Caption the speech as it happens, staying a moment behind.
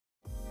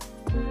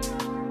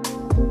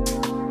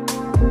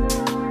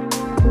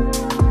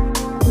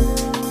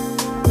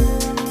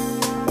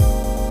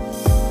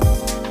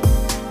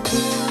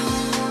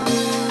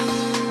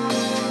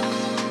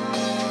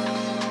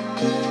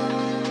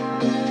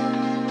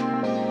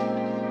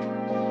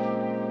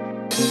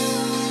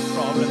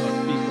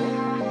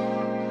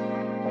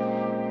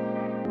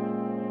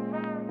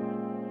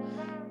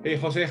Hey,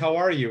 Jose, how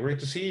are you?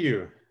 Great to see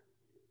you.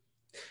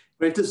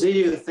 Great to see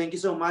you. Thank you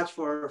so much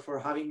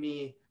for having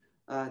me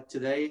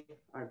today,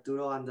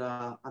 Arturo and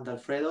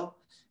Alfredo.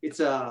 It's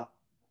a,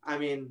 I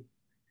mean,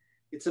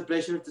 it's a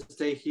pleasure to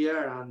stay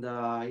here, and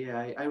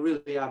yeah, I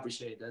really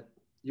appreciate that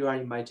you are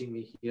inviting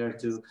me here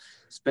to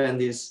spend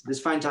this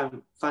fun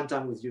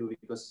time with you,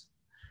 because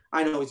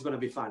I know it's going to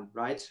be fun,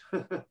 right?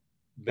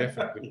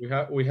 Definitely.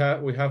 We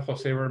have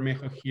Jose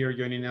Bermejo here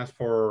joining us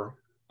for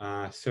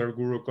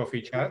SerpGuru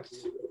Coffee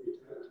Chats.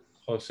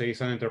 Jose is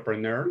an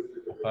entrepreneur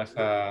who has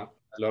a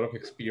lot of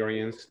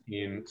experience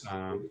in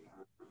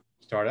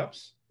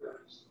startups.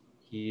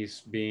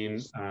 He's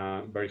been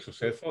very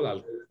successful.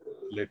 I'll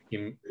let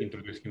him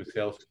introduce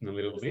himself in a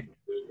little bit.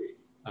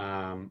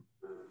 And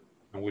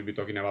we'll be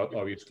talking about,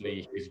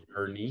 obviously, his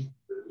journey,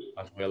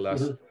 as well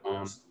as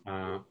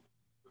some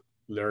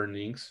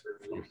learnings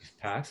from his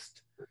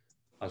past,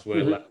 as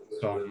well as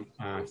some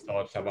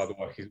thoughts about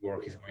what his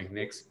work is going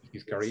next in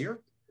his career.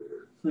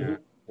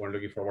 We're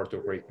looking forward to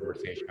a great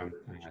conversation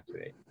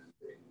today.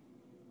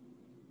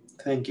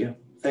 Thank you.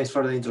 Thanks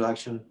for the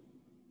introduction.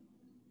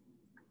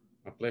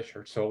 A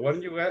pleasure. So why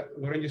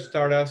don't you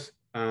start us,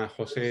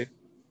 Jose,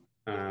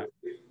 telling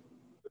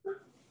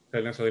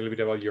us a little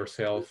bit about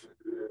yourself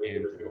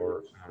and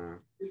your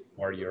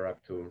what you're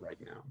up to right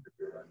now.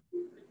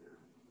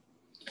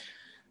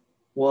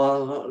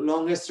 Well,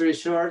 long story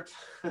short,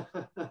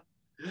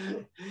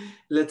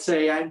 let's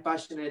say I'm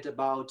passionate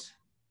about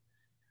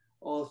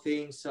all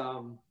things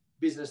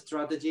business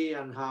strategy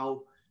and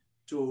how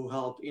to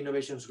help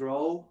innovations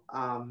grow.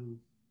 And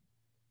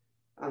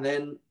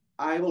then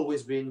I've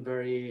always been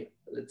very,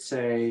 let's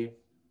say,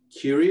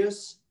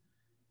 curious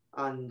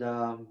and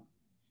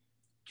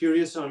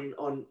curious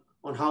on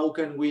how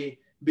can we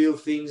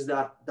build things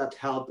that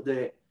help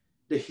the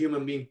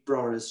human being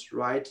progress,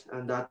 right?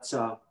 And that's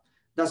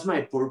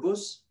my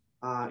purpose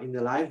in the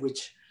life,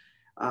 which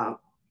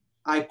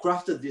I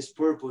crafted this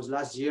purpose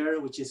last year,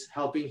 which is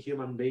helping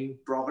human being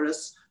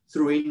progress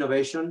through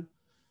innovation,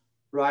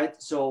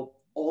 right? So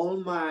all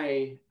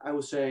my, I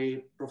would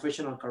say,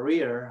 professional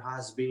career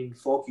has been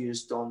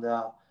focused on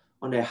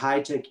the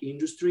high-tech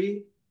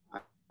industry.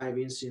 I've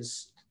been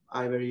since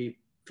I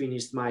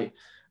finished my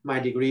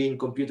degree in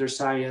computer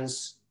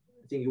science.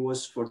 I think it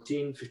was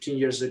 15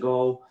 years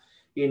ago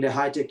in the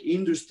high-tech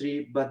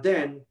industry. But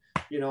then,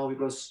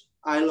 because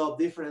I love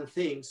different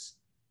things,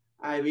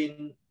 I've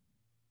been,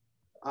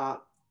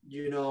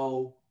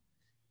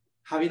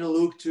 having a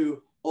look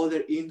to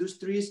other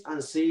industries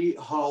and see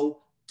how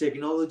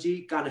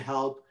technology can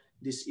help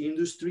these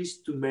industries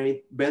to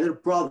make better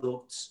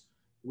products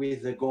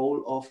with the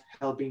goal of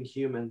helping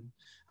human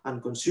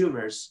and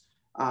consumers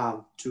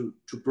to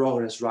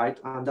progress, right?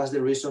 And that's the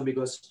reason,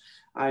 because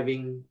I've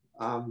been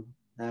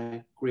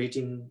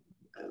creating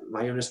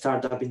my own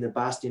startup in the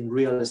past in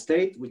real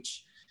estate,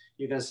 which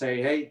you can say,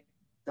 hey,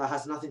 that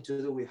has nothing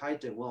to do with high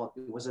tech. Well,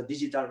 it was a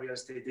digital real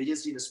estate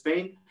agency in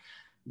Spain.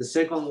 The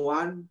second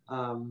one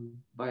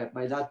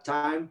by that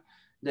time,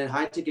 then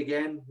high tech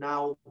again.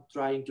 Now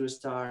trying to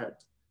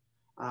start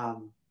a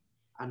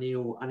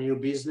new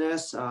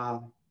business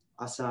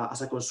as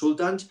a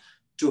consultant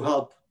to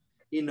help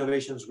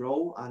innovations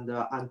grow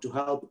and to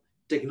help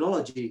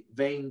technology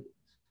being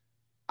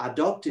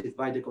adopted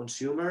by the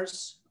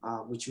consumers,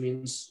 which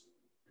means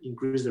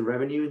increase the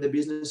revenue in the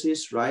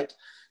businesses, right?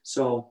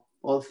 So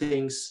all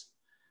things.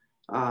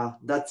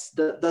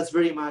 That's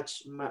very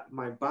much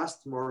my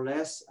past, more or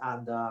less,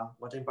 and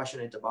what I'm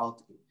passionate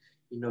about: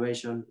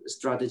 innovation,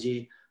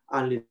 strategy,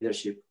 and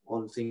leadership.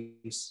 All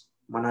things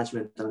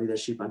management and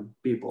leadership and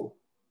people.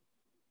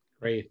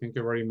 Great, thank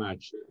you very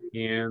much.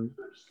 And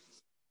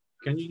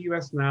can you give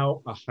us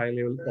now a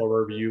high-level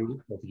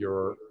overview of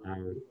your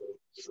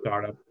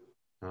startup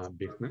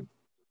business?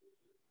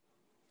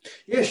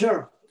 Yeah,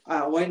 sure.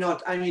 Why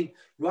not? I mean,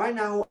 right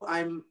now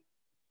I'm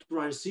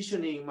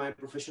transitioning my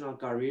professional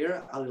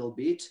career a little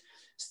bit,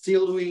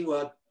 still doing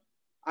what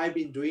I've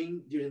been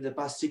doing during the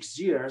past 6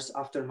 years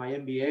after my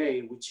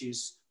MBA, which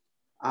is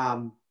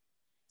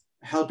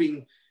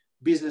helping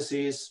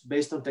businesses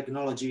based on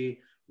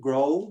technology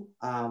grow.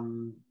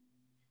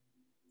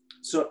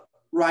 So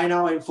right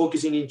now I'm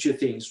focusing in two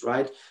things,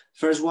 right?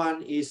 First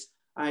one is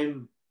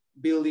I'm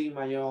building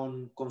my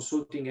own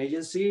consulting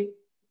agency,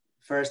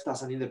 first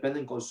as an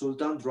independent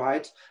consultant,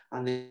 right?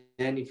 And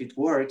then if it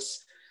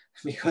works,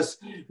 because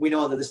we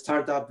know that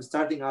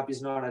starting up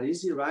is not that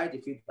easy, right?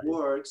 If it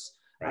works,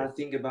 I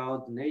think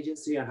about an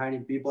agency and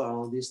hiring people and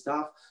all this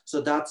stuff. So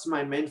that's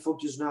my main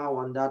focus now.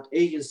 And that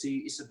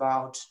agency is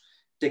about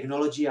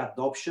technology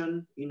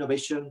adoption,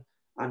 innovation,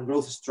 and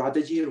growth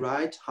strategy,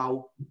 right?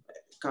 How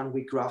can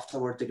we craft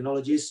our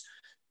technologies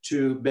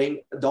to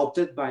being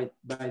adopted by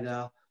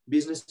the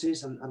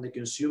businesses and the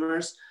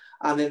consumers?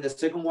 And then the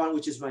second one,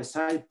 which is my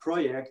side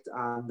project,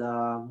 and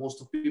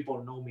most of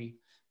people know me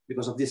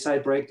because of this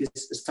side project,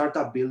 is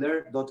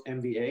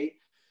startupbuilder.mva,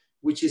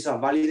 which is a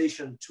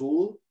validation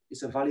tool.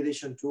 It's a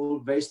validation tool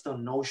based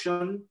on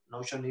Notion.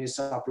 Notion is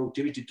a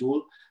productivity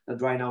tool that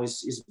right now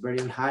is very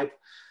in hype.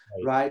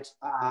 right?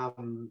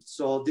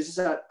 So this is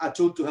a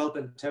tool to help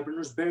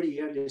entrepreneurs, very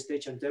early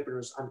stage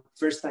entrepreneurs and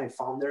first time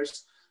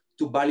founders,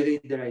 to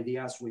validate their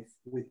ideas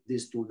with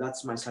this tool.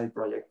 That's my side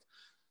project.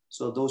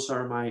 So those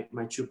are my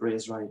two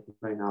projects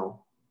right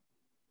now.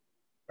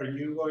 Are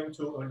you going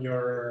to, on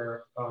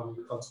your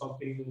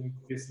consulting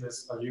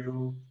business, are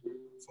you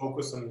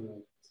focused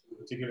on a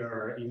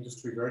particular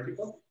industry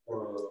vertical,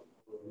 or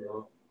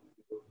you're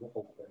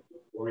open,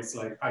 or it's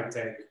like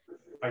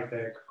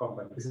high-tech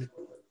companies?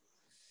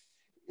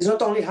 It's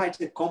not only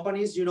high-tech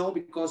companies, you know,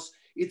 because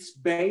it's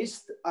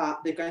based,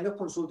 the kind of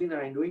consulting that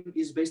I'm doing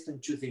is based on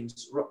two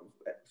things.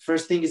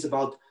 First thing is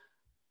about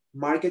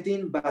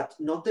marketing, but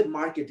not the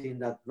marketing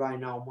that right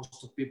now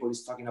most of people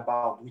is talking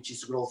about, which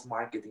is growth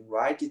marketing,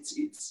 right?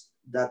 It's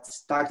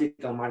that's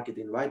tactical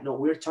marketing, right? No,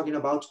 we're talking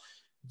about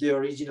the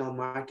original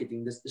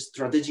marketing, the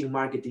strategic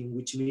marketing,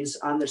 which means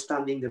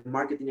understanding the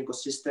marketing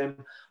ecosystem,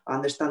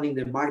 understanding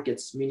the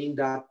markets, meaning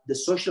that the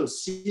social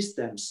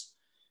systems,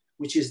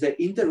 which is the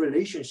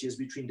interrelationships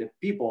between the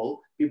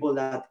people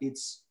that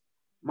it's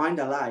mind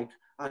alike,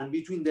 and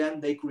between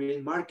them they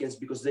create markets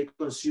because they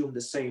consume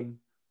the same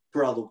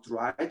product,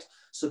 right?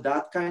 So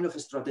that kind of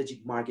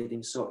strategic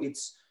marketing. So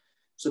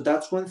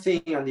that's one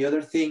thing. And the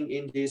other thing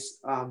in this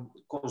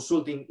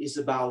consulting is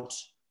about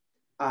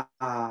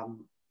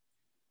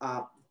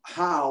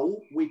how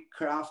we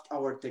craft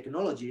our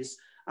technologies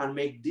and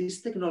make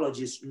these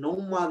technologies, no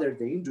matter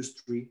the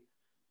industry,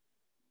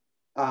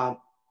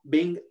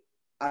 being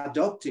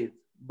adopted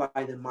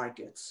by the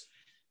markets.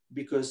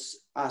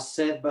 Because as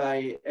said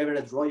by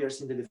Everett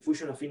Rogers in the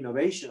Diffusion of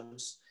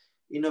Innovations,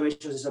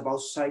 innovations is about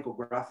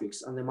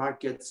psychographics, and the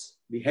market's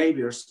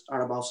behaviors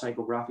are about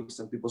psychographics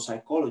and people's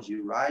psychology,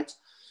 right?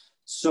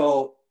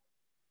 So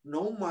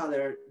no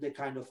matter the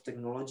kind of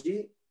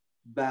technology,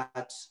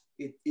 but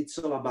it's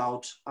all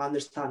about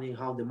understanding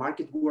how the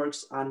market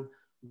works and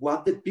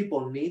what the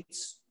people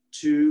needs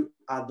to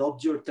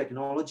adopt your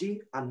technology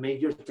and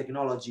make your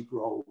technology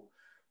grow,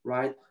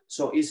 right?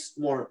 So it's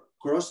more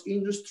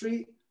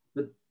cross-industry,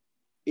 but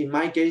in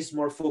my case,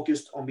 more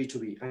focused on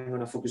B2B. I'm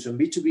gonna focus on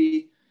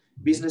B2B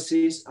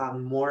businesses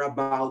and more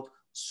about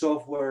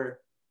software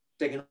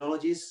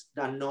technologies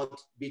than not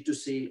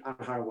B2C and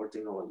hardware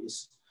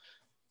technologies.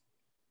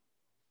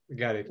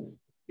 Got it.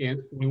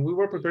 And when we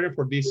were preparing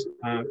for this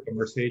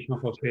conversation,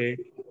 Jose,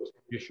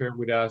 you shared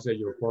with us that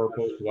your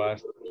purpose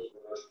was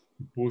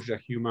to push the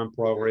human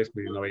progress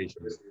with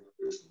innovation.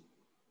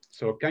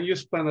 So can you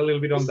expand a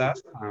little bit on that?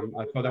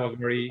 I thought that was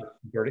very,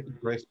 very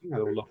interesting. I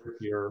would love to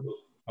hear.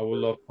 I would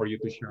love for you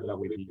to share that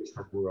with the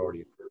SerpGuru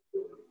audience.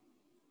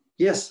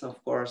 Yes,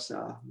 of course.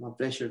 My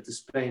pleasure to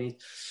explain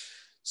it.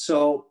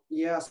 So,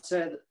 yeah, as I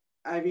said,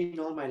 I've been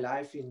all my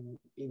life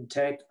in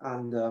tech,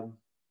 and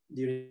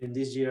during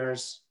these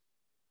years,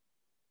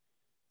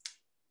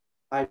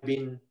 I've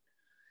been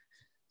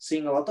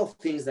seeing a lot of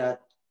things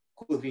that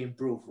could be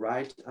improved,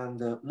 right? And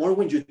more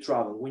when you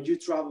travel. When you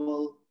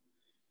travel,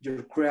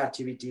 your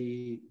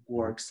creativity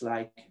works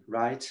like,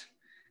 right?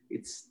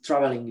 It's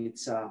traveling,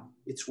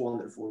 it's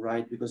wonderful,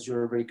 right? Because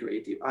you're very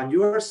creative and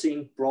you are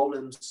seeing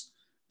problems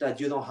that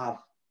you don't have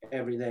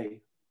every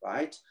day,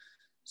 right?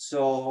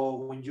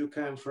 So when you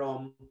come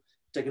from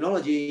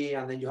technology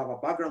and then you have a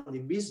background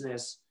in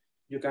business,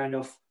 you kind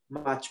of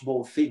match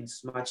both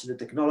things, match the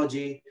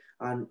technology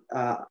and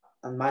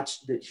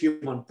match the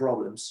human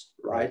problems,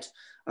 right?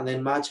 And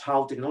then match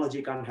how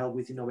technology can help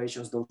with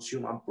innovations, those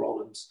human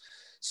problems.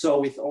 So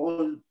with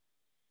all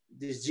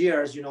these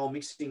years, you know,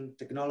 mixing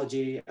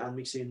technology and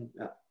mixing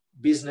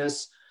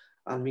business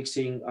and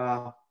mixing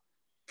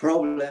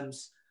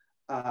problems,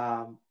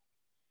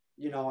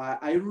 you know,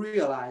 I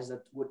realized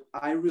that what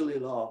I really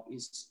love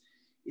is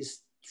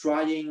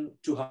trying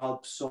to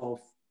help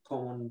solve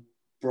common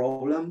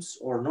problems,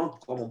 or not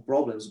common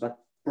problems, but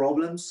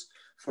problems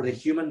for the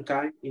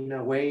humankind in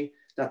a way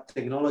that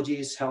technology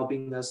is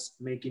helping us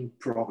making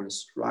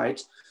progress,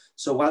 right?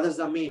 So what does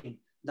that mean?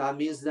 That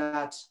means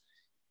that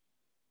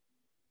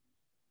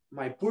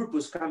my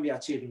purpose can be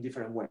achieved in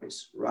different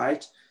ways,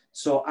 right?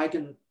 So I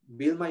can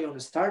build my own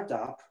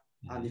startup,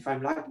 and if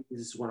I'm lucky, this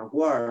is gonna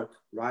work,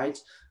 right?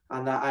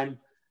 And I'm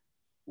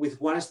with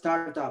one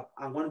startup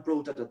and one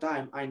product at a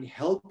time, I'm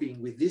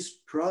helping with this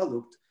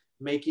product,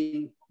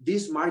 making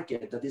this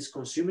market that is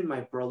consuming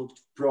my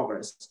product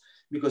progress,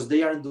 because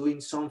they are doing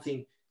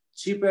something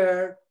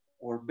cheaper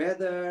or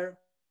better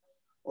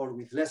or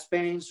with less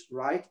pains,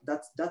 right?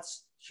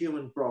 That's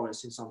human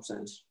progress in some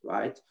sense,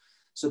 right?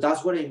 So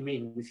that's what I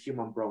mean with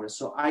human progress.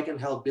 So I can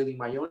help building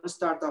my own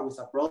startup with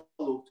a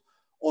product,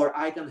 or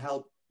I can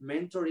help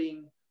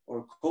mentoring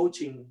or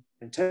coaching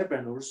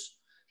entrepreneurs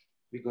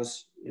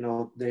because, you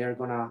know, they are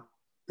gonna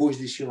push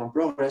this human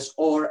progress,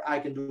 or I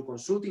can do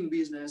consulting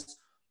business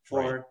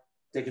for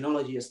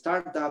technology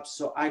startups.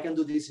 So I can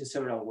do this in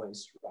several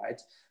ways, right?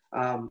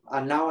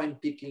 And now I'm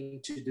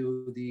picking to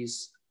do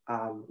this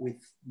with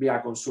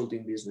via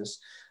consulting business.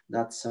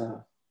 That's,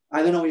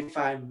 I don't know if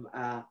I'm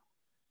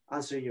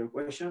answering your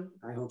question.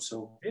 I hope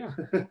so. Yeah,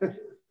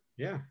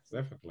 yeah,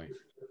 definitely.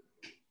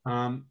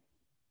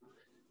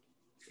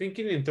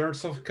 Thinking in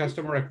terms of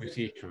customer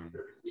acquisition,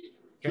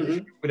 Can you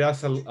share with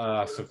us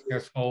a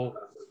successful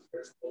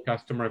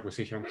customer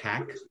acquisition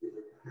hack?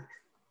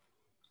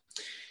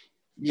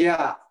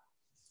 Yeah.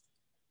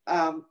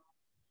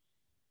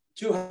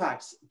 Two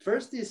hacks.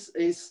 First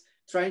is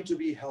trying to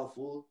be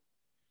helpful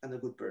and a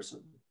good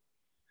person.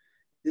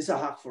 This is a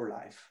hack for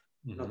life,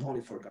 not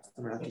only for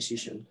customer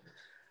acquisition.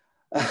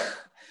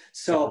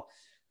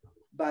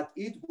 But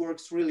it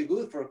works really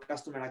good for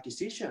customer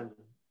acquisition.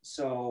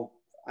 So,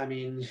 I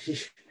mean,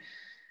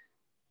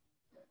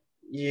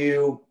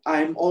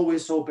 I'm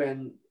always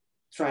open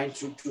trying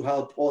to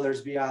help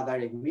others via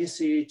direct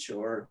message,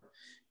 or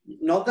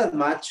not that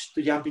much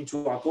to jump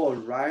into a call,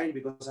 right?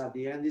 Because at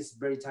the end, it's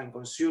very time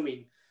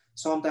consuming.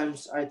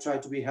 Sometimes I try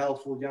to be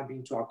helpful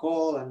jumping to a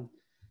call,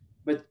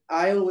 but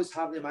I always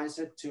have the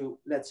mindset to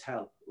let's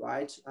help,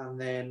 right? And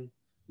then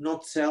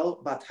not sell,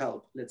 but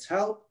help. Let's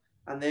help.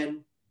 And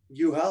then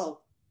you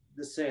help,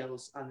 the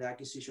sales and the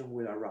acquisition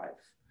will arrive,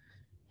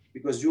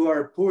 because you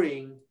are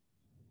putting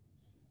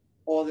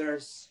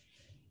others'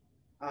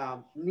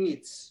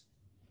 needs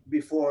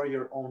before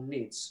your own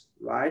needs,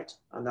 right?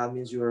 And that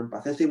means you're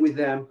empathetic with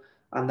them,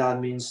 and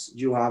that means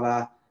you have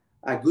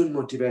a good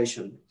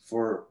motivation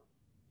for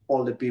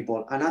all the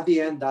people. And at the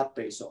end, that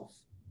pays off.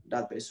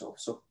 That pays off.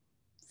 So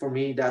for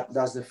me,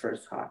 that's the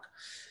first hack.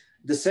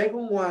 The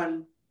second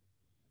one,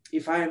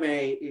 if I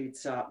may,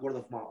 it's word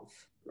of mouth,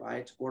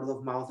 right? Word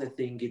of mouth, I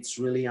think it's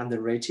really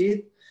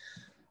underrated.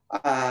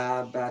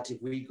 But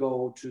if we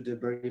go to the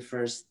very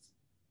first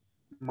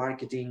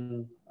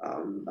marketing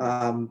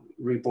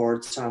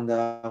reports and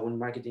when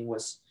marketing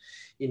was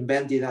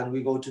invented, and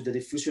we go to the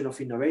diffusion of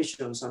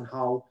innovations and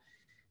how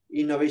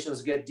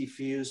innovations get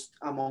diffused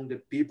among the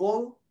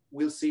people,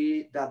 we'll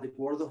see that the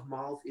word of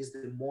mouth is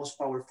the most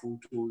powerful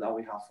tool that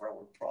we have for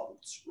our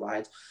products,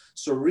 right?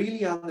 So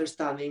really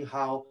understanding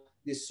how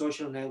these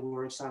social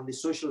networks and the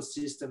social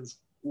systems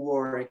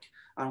work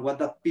and what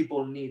that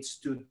people needs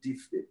to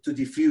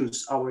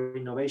diffuse our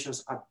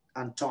innovations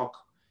and talk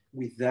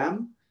with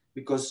them,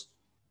 because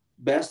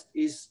best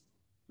is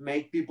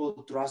make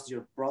people trust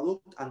your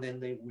product, and then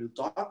they will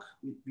talk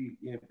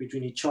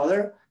between each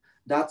other.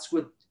 That's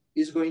what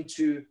is going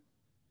to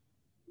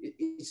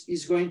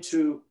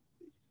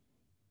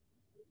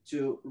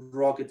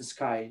rocket the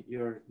sky,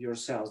 your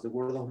sales, the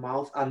word of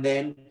mouth, and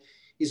then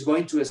is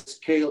going to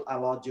scale a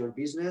lot your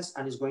business,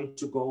 and is going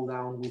to go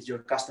down with your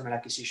customer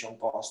acquisition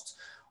costs.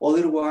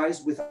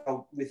 Otherwise,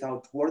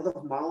 without word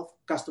of mouth,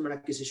 customer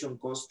acquisition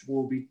cost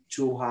will be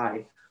too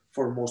high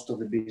for most of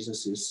the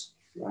businesses,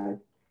 right?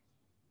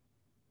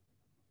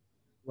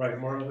 Right,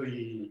 more of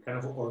the kind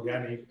of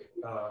organic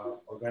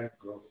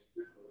growth.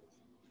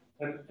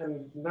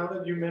 And now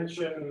that you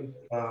mentioned,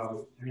 I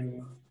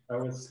mean, I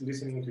was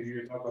listening to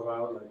you talk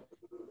about, like,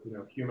 you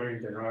know, human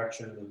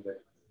interaction and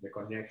the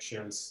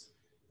connections,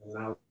 and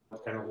now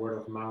kind of word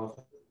of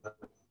mouth.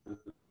 I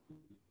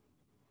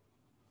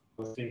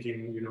was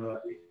thinking, you know,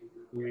 that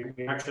we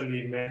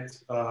actually met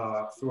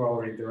through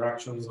our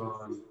interactions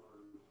on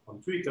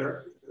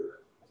Twitter,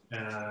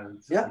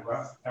 and yeah, you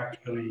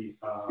actually,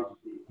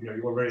 you know,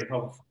 you were very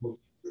helpful,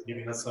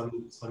 giving us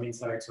some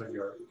insights on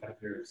your kind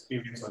of your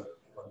experience on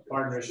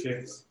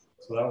partnerships.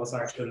 So that was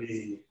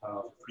actually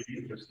pretty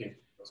interesting.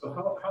 So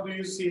how do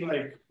you see,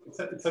 like,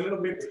 it's a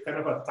little bit kind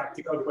of a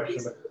tactical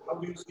question, but how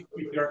do you see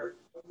Twitter,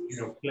 you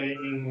know,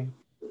 playing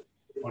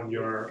on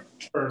your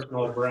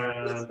personal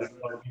brand and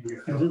helping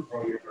you kind of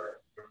grow your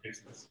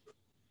business?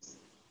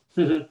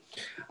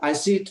 I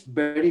see it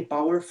very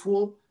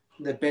powerful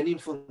depending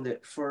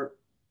for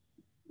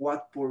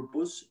what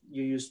purpose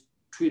you use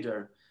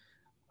Twitter.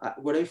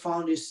 What I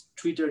found is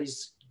Twitter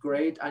is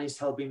great and it's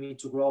helping me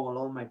to grow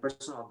along my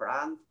personal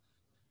brand.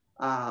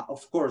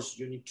 Of course,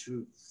 you need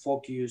to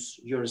focus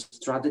your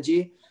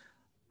strategy.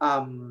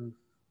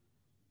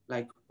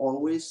 Like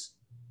always,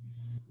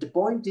 the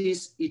point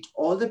is, it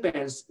all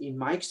depends, in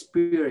my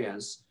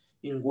experience,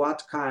 in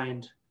what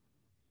kind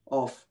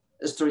of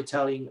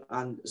storytelling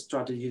and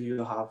strategy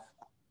you have.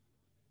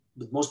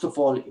 But most of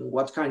all, in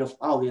what kind of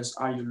audience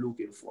are you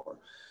looking for?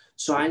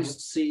 So I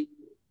see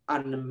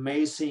an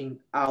amazing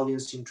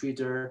audience in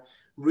Twitter,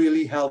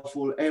 really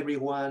helpful,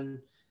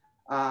 everyone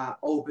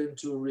open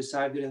to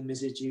receive different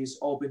messages,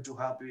 open to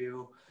help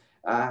you.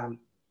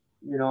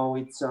 You know,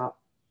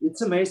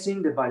 it's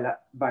amazing the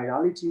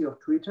virality of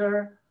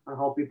Twitter and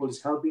how people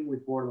is helping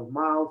with word of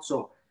mouth.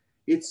 So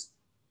it's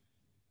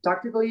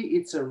tactically,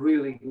 it's a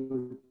really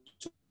good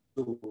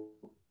tool.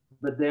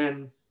 But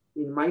then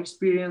in my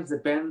experience,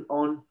 depend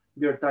on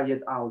your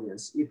target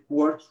audience. It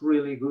works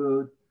really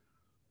good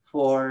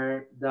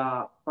for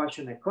the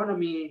fashion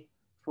economy,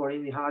 for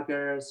indie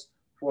hackers,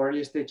 for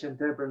early stage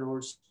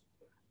entrepreneurs.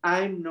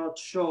 I'm not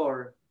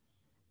sure,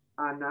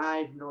 and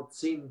I've not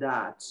seen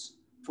that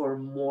for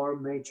more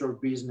major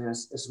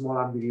business, small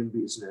and medium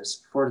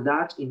business. For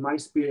that, in my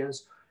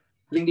experience,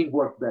 LinkedIn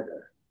worked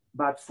better.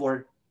 But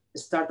for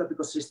startup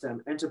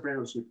ecosystem,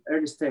 entrepreneurship,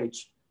 early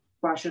stage,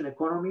 fashion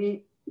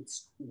economy,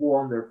 it's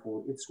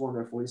wonderful. It's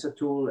wonderful. It's a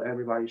tool.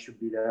 Everybody should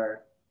be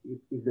there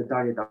if the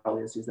target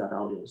audience is that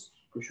audience,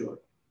 for sure.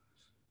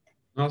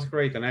 That's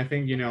great. And I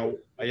think, you know,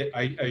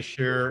 I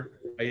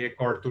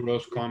echo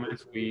Arturo's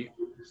comments. We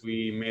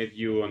met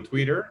you on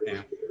Twitter,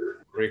 and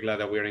very glad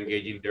that we're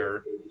engaging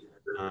there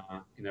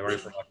in a very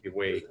productive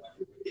way.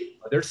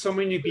 But there's so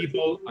many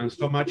people and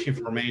so much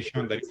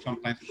information that it's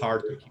sometimes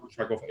hard to keep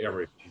track of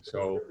everything.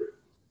 So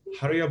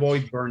how do you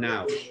avoid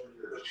burnout?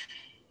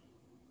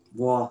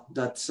 Wow,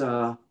 that's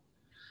I'm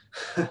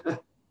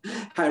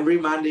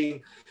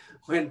reminding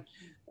when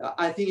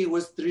I think it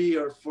was 3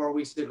 or 4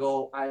 weeks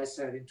ago, I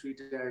said in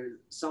Twitter,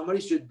 somebody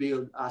should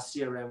build a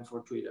CRM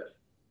for Twitter.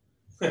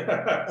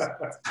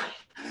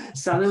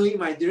 Suddenly,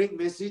 my direct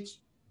message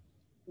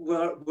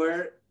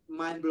were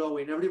mind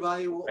blowing.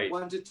 Everybody Right.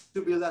 wanted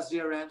to build a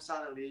CRM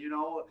suddenly. You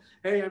know,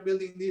 hey, I'm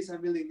building this,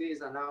 and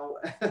now,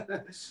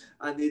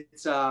 and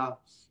it's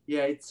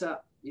yeah,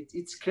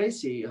 it's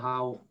crazy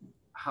how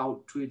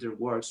Twitter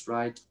works,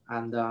 right?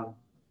 And the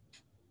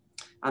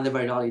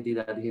virality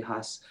that it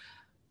has.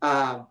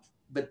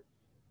 But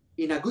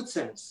in a good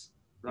sense,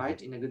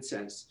 right? In a good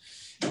sense.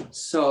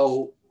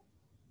 So,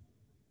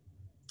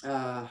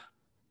 yeah,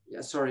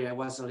 sorry, I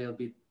was a little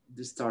bit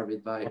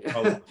disturbed by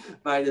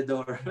by the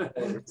door.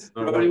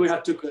 Probably we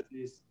have to cut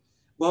this.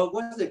 Well,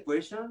 what's the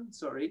question?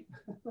 Sorry.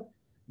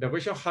 The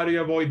question, how do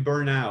you avoid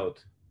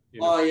burnout?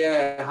 You know? Oh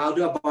yeah, how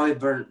to avoid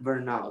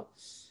burnout.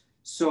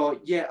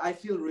 So yeah, I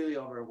feel really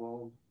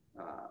overwhelmed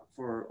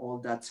for all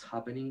that's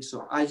happening.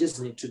 So I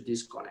just need to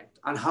disconnect.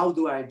 And how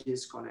do I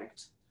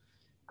disconnect?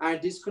 I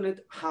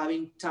disconnect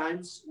having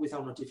times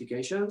without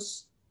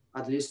notifications,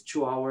 at least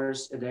 2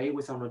 hours a day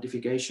without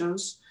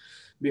notifications.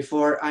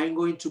 Before I'm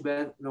going to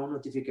bed, no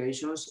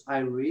notifications. I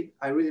read.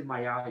 I read in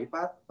my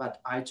iPad, but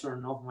I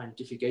turn off my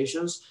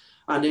notifications.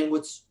 And then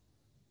what's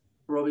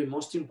probably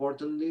most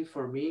importantly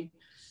for me,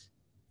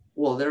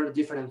 well, there are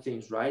different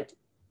things, right?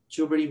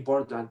 Two very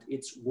important.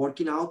 It's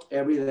working out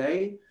every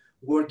day.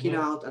 Working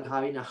out and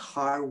having a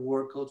hard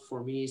workout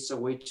for me is a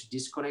way to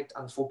disconnect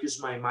and focus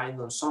my mind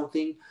on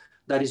something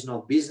that is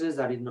not business,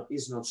 that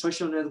is not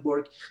social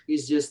network.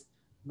 It's just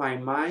my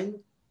mind,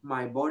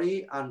 my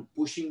body, and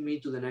pushing me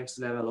to the next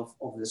level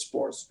of the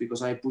sports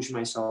because I push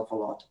myself a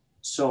lot.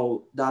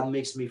 So that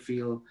makes me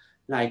feel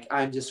like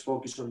I'm just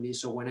focused on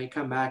this. So when I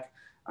come back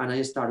and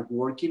I start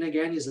working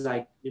again, it's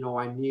like, you know,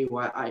 I'm new.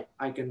 I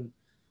can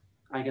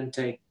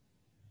take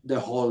the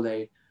whole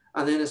day.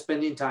 And then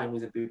spending time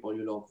with the people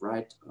you love,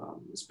 right?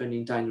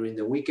 Spending time during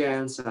the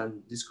weekends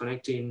and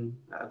disconnecting,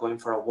 going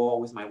for a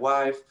walk with my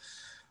wife,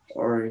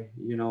 or,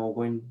 you know,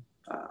 going,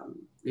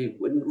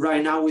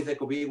 right now with the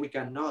COVID, we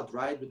cannot,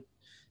 right? But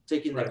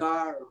taking the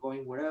car or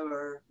going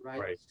wherever,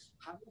 right?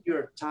 Having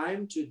your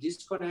time to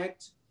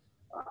disconnect.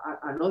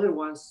 Another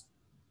ones,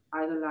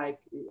 I don't like,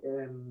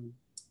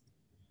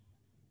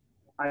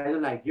 I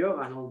don't like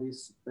yoga and all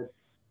this, but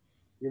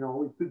you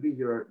know, it could be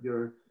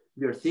your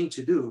thing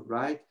to do,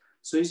 right?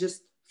 So it's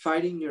just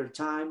finding your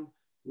time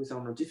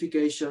without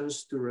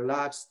notifications to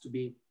relax, to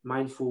be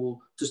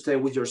mindful, to stay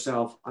with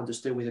yourself, and to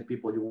stay with the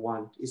people you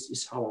want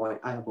is how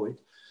I avoid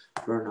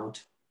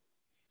burnout.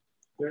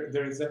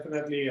 There is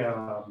definitely, you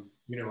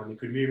know, an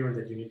equilibrium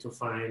that you need to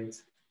find,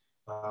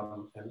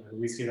 and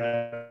we see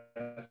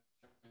that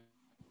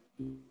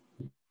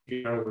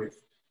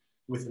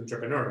with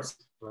entrepreneurs,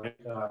 right?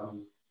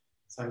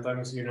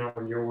 Sometimes, you know,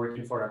 when you're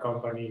working for a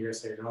company, you're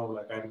saying, "Oh,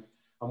 like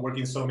I'm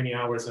working so many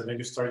hours," and then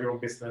you start your own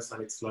business,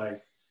 and it's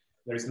like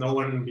there's no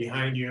one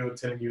behind you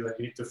telling you that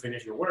you need to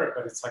finish your work,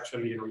 but it's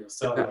actually, you know,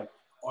 yourself, like,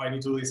 oh, I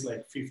need to do this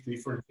like 50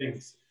 different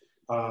things.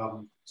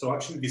 So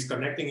actually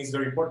disconnecting is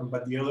very important.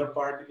 But the other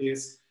part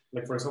is,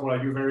 like, for example,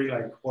 are you very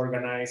like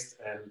organized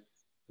and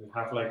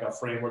have like a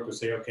framework to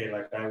say, okay,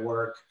 like I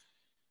work,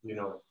 you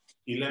know,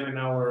 11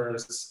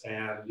 hours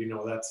and, you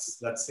know,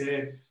 that's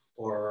it?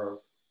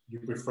 Or you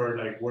prefer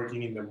like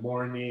working in the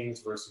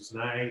mornings versus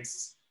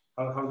nights?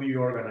 How do you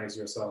organize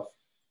yourself?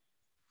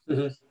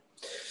 Mm-hmm.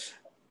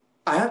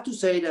 I have to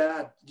say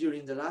that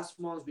during the last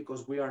months,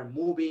 because we are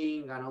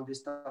moving and all this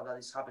stuff that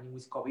is happening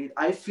with COVID,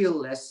 I feel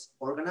less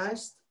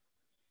organized,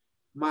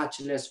 much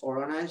less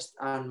organized,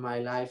 and my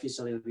life is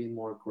a little bit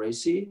more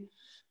crazy.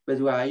 But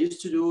what I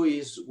used to do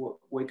is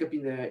wake up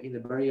in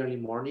the very early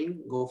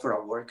morning, go for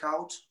a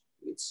workout.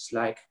 It's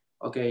like,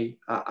 okay,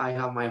 I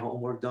have my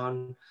homework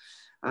done,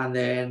 and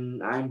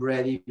then I'm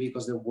ready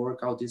because the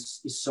workout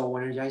is so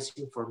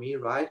energizing for me,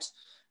 right?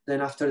 Then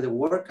after the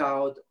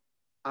workout,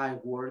 I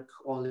work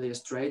all day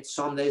straight.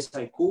 Some days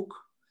I cook,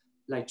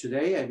 like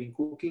today I've been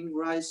cooking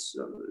rice,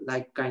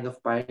 like kind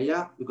of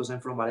paella, because I'm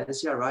from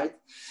Valencia, right?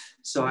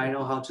 So I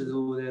know how to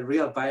do the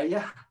real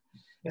paella.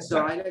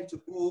 So I like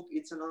to cook.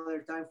 It's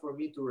another time for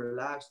me to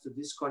relax, to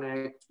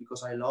disconnect,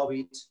 because I love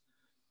it.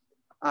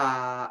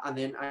 And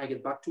then I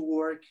get back to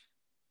work.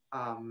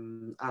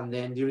 And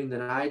then during the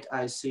night,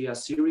 I see a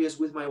series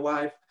with my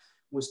wife.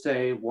 We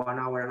stay 1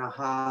 hour and a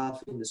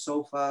half in the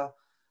sofa,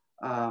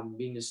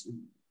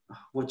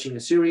 watching a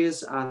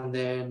series. And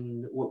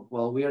then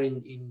while we are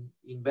in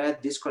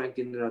bed,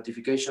 disconnecting the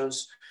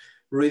notifications,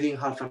 reading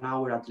half an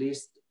hour at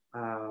least.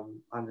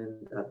 And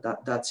then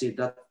that's it.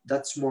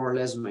 That's more or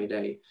less my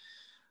day.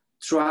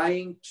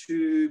 Trying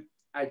to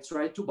I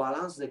try to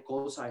balance the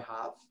calls I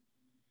have.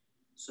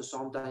 So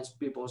sometimes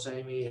people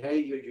say to me, hey,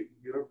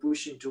 you're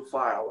pushing too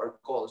far our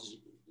calls.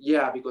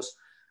 Yeah, because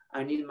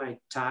I need my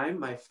time,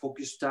 my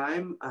focus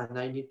time, and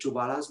I need to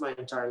balance my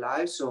entire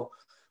life. So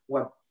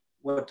what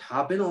what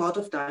happened a lot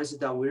of times is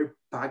that we're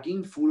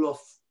packing full of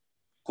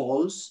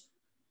calls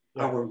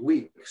our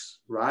weeks,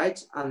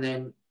 right? And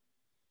then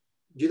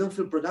you don't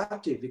feel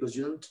productive because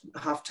you don't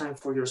have time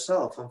for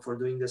yourself and for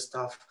doing the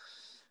stuff.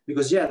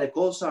 Because yeah, the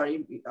calls are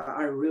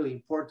really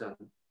important,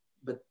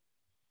 but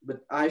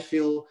I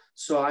feel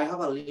so I have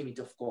a limit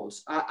of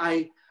calls.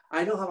 I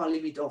don't have a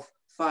limit of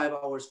 5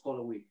 hours call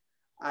a week.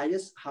 I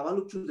just have a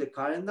look to the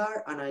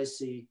calendar and I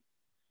see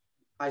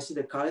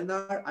the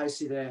calendar, I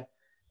see the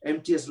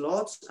empty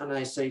slots, and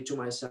I say to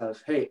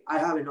myself, hey, I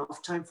have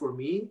enough time for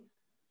me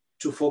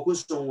to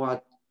focus on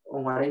what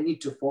I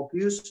need to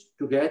focus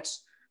to get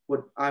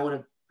what I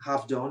want to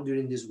have done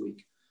during this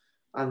week.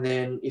 And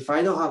then if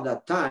I don't have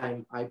that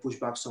time, I push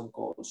back some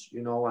calls,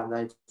 you know, and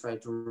I try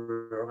to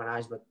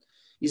reorganize. But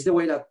it's the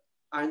way that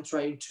I'm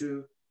trying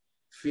to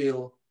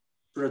feel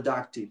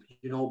productive,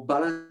 you know,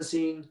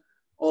 balancing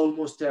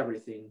almost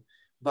everything,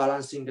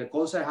 balancing the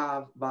calls I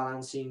have,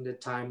 balancing the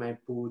time I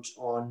put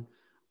on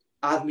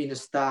admin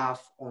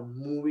stuff, on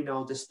moving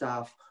out the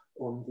stuff,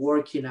 on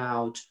working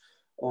out,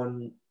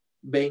 on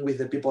being with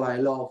the people I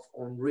love,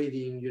 on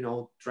reading, you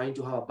know, trying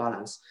to have a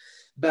balance.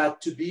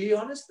 But to be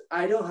honest,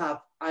 I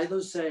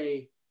don't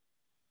say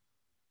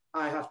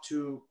I have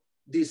to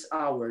these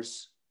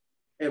hours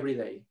every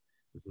day.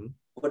 Mm-hmm.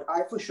 What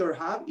I for sure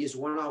have is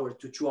 1 hour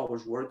to 2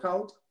 hours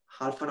workout,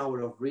 half an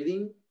hour of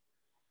reading,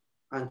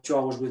 and 2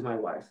 hours with my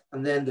wife.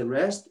 And then the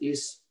rest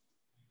is,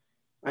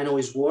 I know,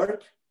 is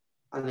work.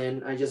 And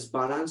then I just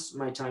balance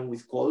my time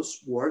with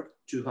calls, work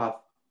to have,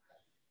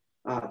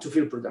 to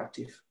feel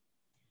productive.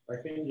 I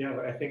think, yeah,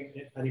 I think,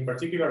 and in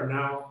particular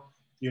now,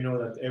 you know,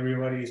 that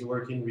everybody is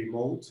working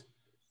remote.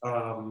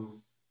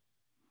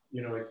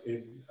 You know,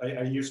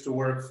 I used to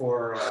work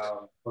for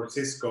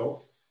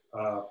Cisco,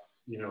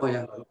 you know, Oh,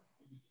 yeah.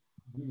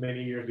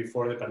 many years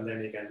before the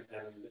pandemic, and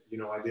you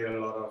know, I did a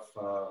lot of.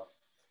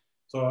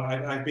 So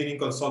I've been in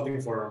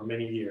consulting for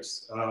many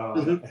years,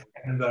 Mm-hmm.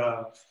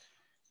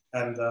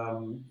 and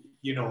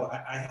you know,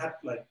 I had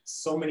like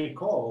so many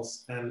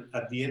calls, and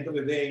at the end of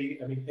the day,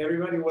 I mean,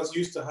 everybody was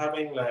used to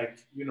having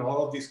like, you know,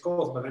 all of these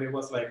calls, but then it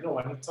was like, no,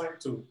 I need time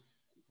to,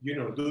 you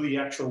know, do the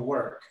actual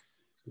work.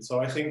 And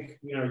so I think,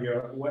 you know,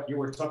 what you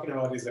were talking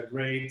about is a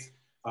great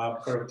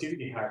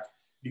productivity hack,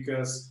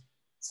 because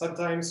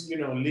sometimes, you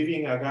know,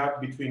 leaving a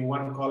gap between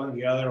one call and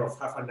the other of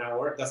half an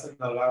hour doesn't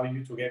allow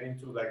you to get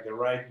into like the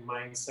right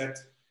mindset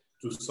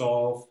to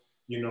solve,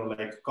 you know,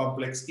 like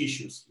complex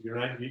issues. You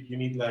know, you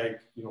need like,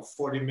 you know,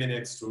 40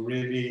 minutes to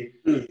really,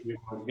 you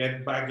know,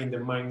 get back in the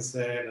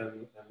mindset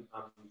and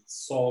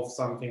solve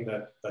something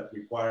that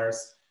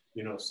requires,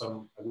 you know,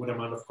 a good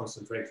amount of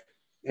concentration.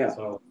 Yeah.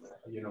 So,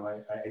 you know,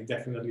 I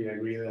definitely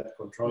agree that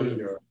controlling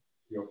your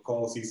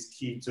calls is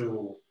key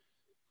to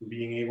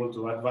being able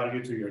to add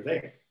value to your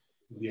day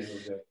at the end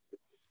of the day.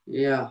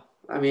 Yeah.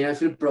 I mean, I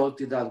feel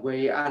productive that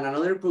way. And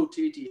another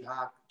productivity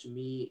hack to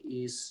me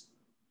is,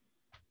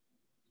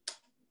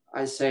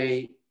 I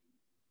say,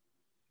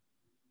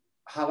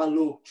 have a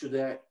look to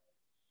the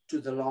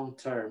long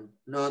term,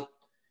 not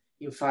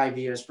in 5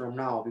 years from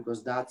now,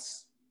 because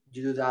that's,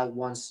 you do that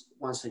once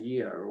a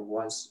year or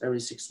once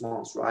every 6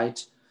 months,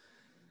 right?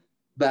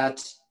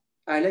 But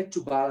I like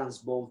to balance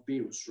both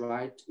views,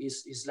 right?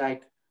 It's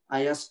like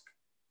I ask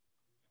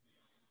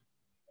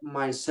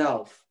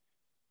myself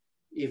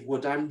if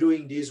what I'm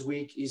doing this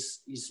week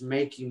is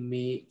making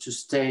me to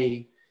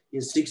stay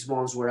in 6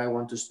 months where I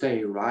want to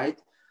stay,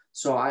 right?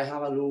 So I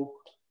have a look,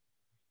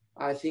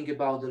 I think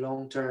about the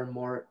long term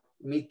or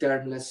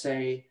midterm, let's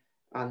say,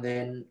 and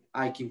then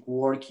I keep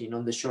working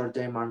on the short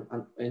term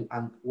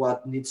and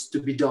what needs to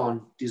be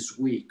done this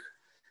week.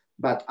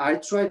 But I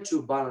try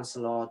to balance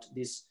a lot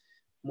this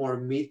more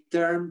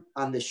midterm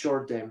and the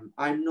short term.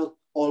 I'm not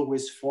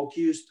always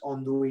focused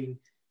on doing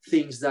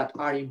things that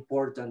are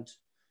important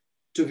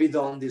to be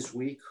done this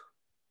week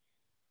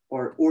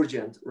or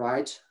urgent,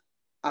 right?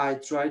 I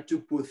try to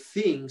put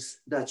things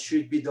that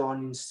should be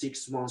done in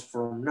 6 months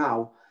from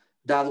now.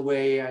 That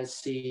way I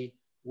see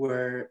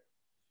where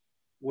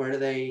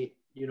they,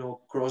 you know,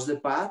 cross the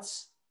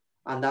paths,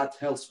 and that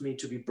helps me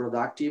to be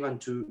productive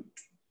and to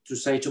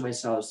say to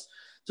myself,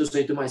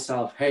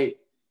 hey,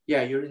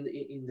 yeah, you're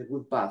in the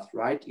good path,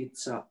 right?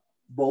 It's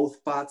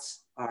both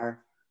paths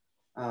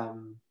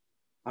um,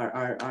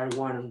 are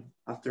one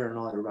after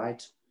another,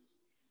 right?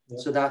 Yeah.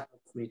 So that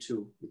helps me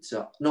too. It's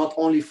not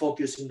only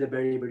focus in the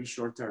very, very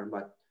short term,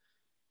 but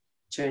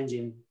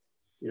changing,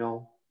 you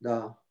know,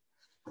 the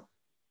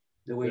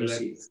way you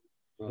see it.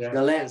 Yeah.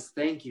 The lens.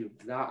 Thank you.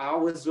 I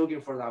was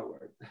looking for that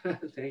word.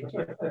 Thank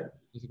you.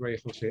 That's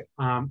great, Jose.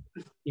 I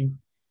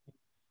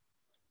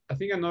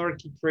think another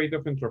key trait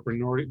of the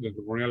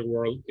entrepreneurial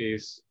world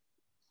is,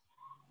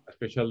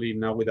 especially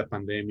now with the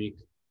pandemic,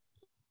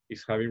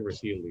 is having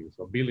resilience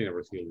or building a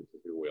resilience,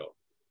 if you will.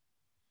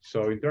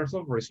 So in terms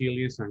of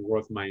resilience and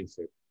growth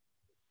mindset,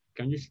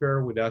 can you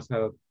share with us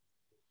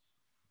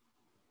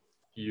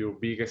your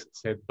biggest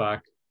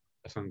setback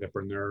as an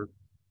entrepreneur,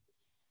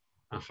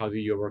 and how do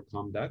you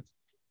overcome that?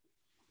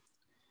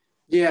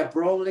 Yeah,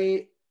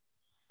 probably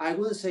I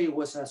wouldn't say it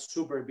was a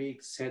super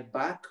big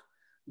setback,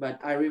 but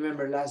I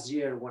remember last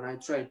year when I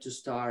tried to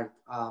start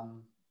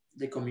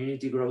the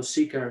community growth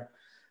seeker.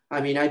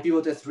 I mean, I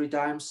pivoted 3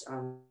 times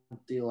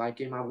until I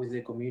came up with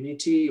the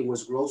community. It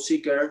was growth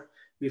seeker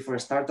before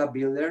startup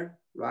builder,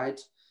 right?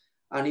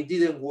 And it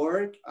didn't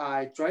work.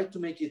 I tried to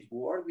make it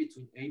work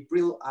between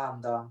April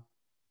and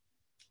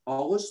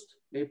August.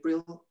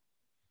 April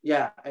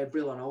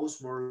and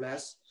August, more or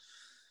less,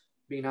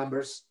 big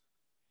numbers.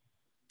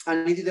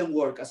 And it didn't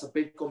work as a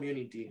paid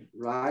community,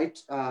 right?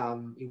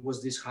 It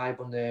was this hype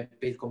on the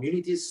paid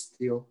communities,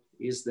 still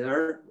is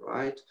there,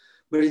 right?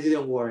 But it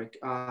didn't work.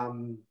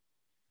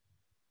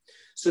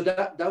 So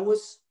that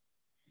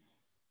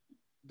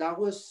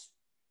was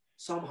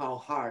somehow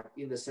hard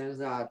in the sense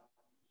that,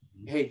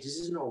 hey, this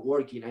is not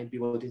working. I'm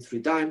pivoting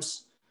 3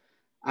 times.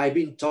 I've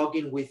been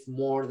talking with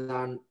more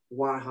than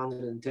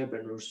 100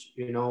 entrepreneurs.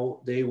 You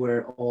know, they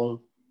were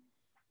all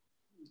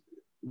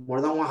more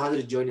than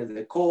 100 joined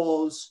the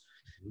calls.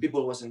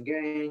 People was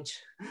engaged,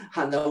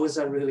 and that was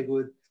a really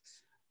good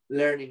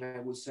learning,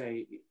 I would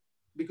say,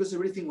 because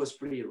everything was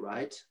free,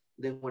 right?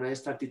 Then when I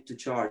started to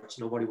charge,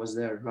 nobody was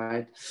there,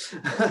 right?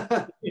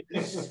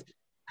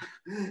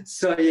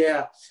 So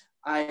yeah,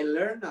 I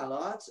learned a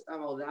lot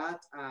about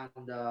that,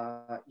 and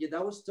yeah,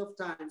 that was tough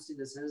times in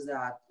the sense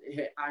that,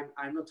 hey,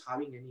 I'm not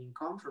having any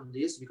income from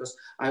this because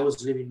I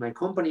was leaving my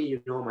company,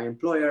 you know, my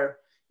employer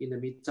in the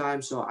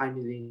meantime, so I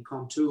needed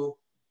income too.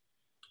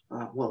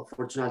 Well,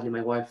 fortunately,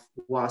 my wife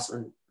was,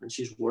 and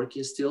she's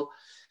working still.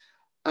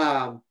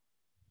 Um,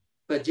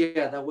 but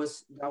yeah, that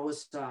was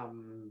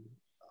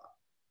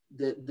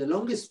the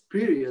longest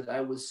period,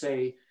 I would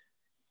say,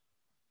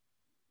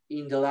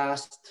 in the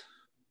last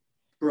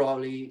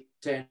probably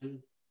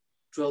 10,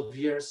 12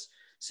 years,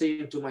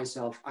 saying to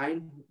myself,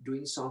 I'm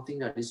doing something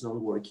that is not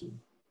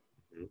working,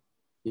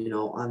 you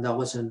know, and that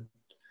was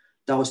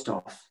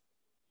tough.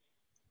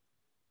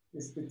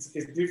 It's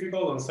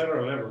difficult on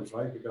several levels,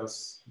 right?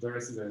 Because there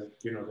is the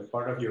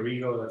part of your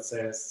ego that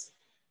says,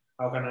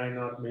 how can I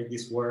not make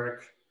this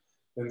work?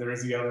 Then there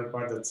is the other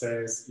part that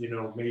says,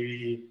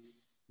 maybe,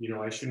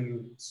 I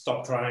shouldn't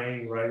stop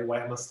trying, right?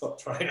 Why am I stop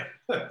trying?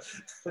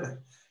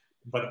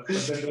 But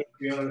then there's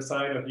the other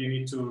side of you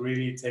need to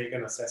really take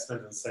an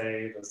assessment and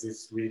say, does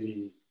this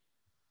really,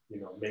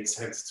 make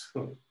sense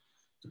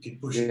to keep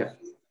pushing? Yeah.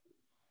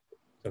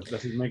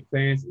 Does it make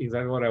sense? Is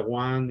that what I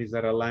want? Is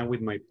that aligned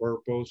with my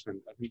purpose? And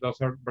I think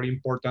those are very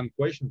important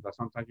questions that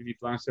sometimes you need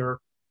to answer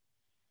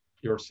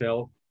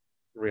yourself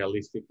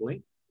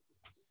realistically.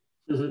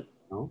 Mm-hmm. You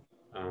know?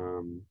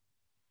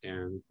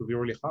 And it could be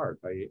really hard.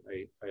 I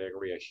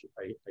agree.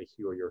 I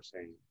hear what you're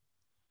saying.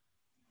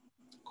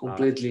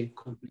 Completely.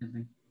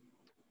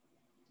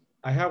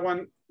 I have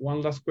one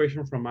last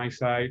question from my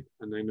side,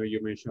 and I know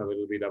you mentioned a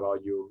little bit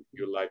about you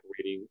like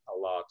reading a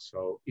lot.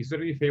 So is there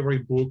any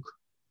favorite book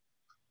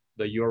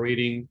that you're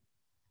reading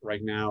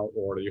right now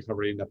or that you have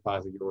read in the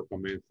past that you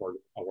recommend for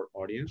our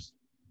audience?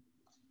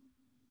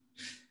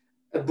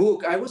 A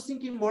book. I was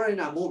thinking more in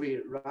a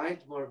movie,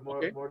 right?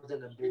 More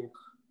than a book.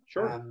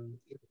 Sure.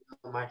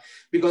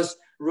 Because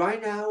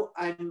right now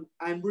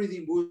I'm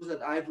reading books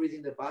that I've read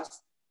in the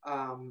past,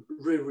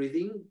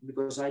 rereading,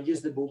 because I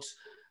use the books.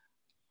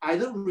 I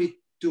don't read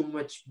too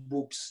much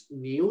books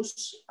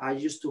news. I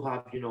used to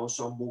have,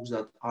 some books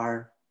that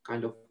are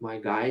kind of my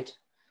guide.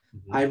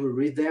 Mm-hmm. I will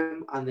read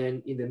them, and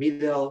then in the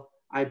middle,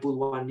 I put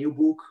one new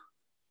book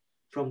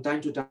from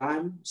time to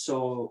time.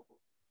 So,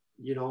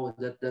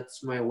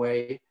 that's my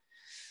way.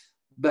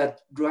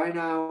 But right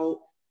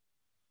now,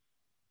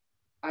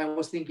 I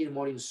was thinking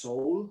more in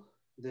Soul,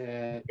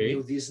 the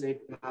new Disney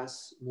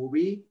Plus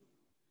movie,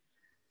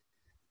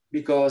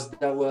 because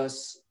that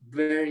was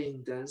very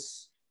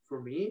intense for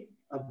me,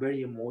 a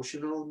very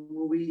emotional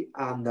movie,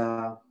 and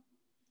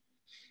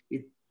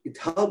it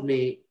helped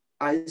me.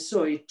 I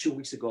saw it 2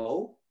 weeks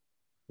ago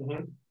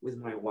with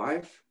my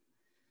wife,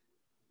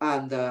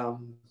 and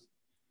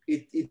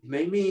it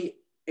made me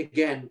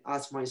again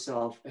ask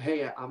myself,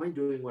 hey, am I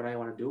doing what I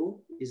want to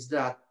do? Is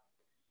that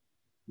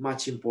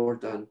much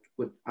important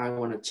what I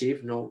want to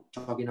achieve?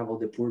 Talking about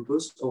the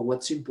purpose, or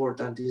what's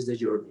important is the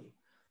journey.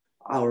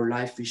 Our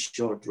life is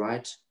short,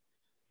 right?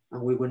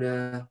 And we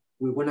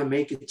wanna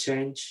make a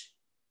change,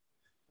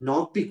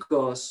 not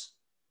because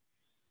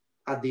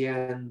at the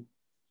end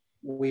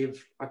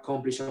we've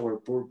accomplished our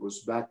purpose,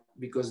 but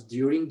because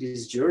during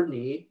this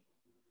journey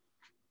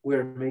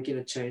we're making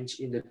a change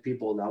in the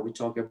people that we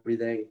talk every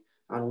day,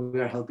 and we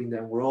are helping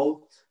them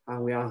grow,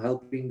 and we are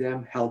helping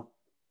them help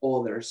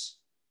others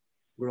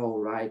grow,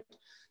 right?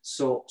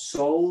 So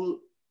Soul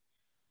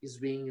is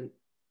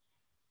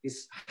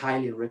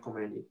highly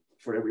recommended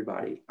for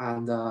everybody,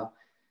 and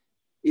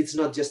it's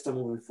not just a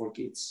movie for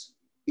kids.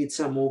 It's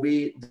a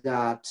movie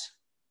that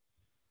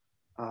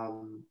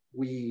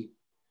we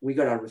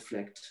gotta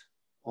reflect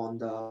on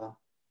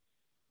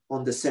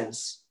the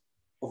sense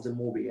of the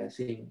movie, I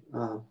think,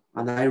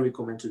 and I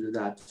recommend to do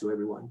that to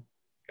everyone.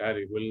 Got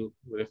it. We'll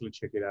definitely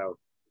check it out.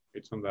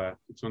 It's on the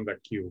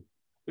queue.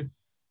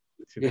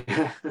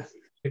 Yeah.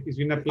 It's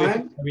been a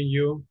pleasure having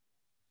you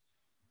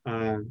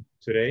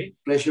today.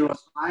 Pleasure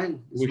was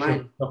mine. It's Wish you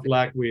mine. of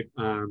luck with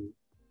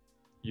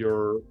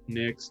your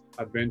next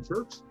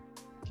adventures.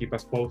 Keep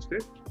us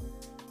posted,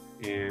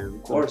 and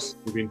Of course,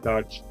 we'll be in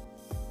touch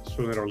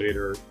sooner or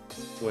later,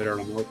 whether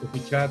on our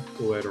coffee chat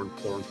or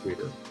on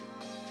Twitter.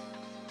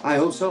 I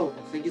hope so.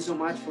 Thank you so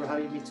much for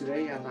having me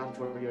today and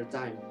for your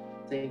time.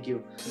 Thank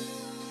you.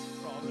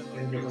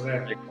 Thank you,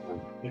 Jose.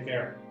 Take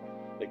care.